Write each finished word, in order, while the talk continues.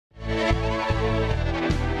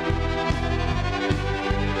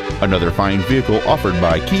Another fine vehicle offered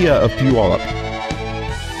by Kia of Puyallup.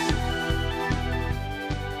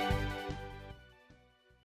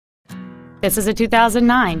 This is a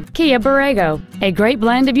 2009 Kia Borrego, a great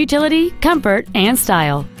blend of utility, comfort, and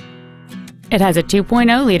style. It has a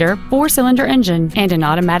 2.0-liter four-cylinder engine and an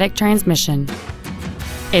automatic transmission.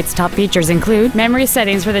 Its top features include memory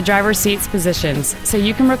settings for the driver's seat's positions, so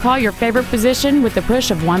you can recall your favorite position with the push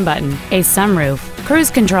of one button, a sunroof, cruise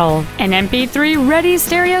control, an MP3-ready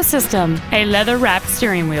stereo system, a leather-wrapped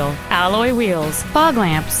steering wheel, alloy wheels, fog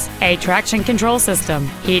lamps, a traction control system,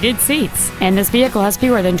 heated seats, and this vehicle has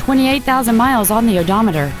fewer than 28,000 miles on the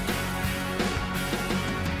odometer.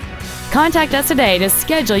 Contact us today to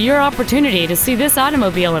schedule your opportunity to see this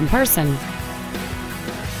automobile in person.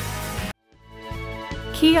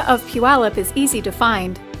 Kia of Puyallup is easy to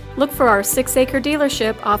find. Look for our 6-acre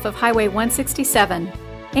dealership off of Highway 167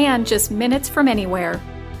 and just minutes from anywhere.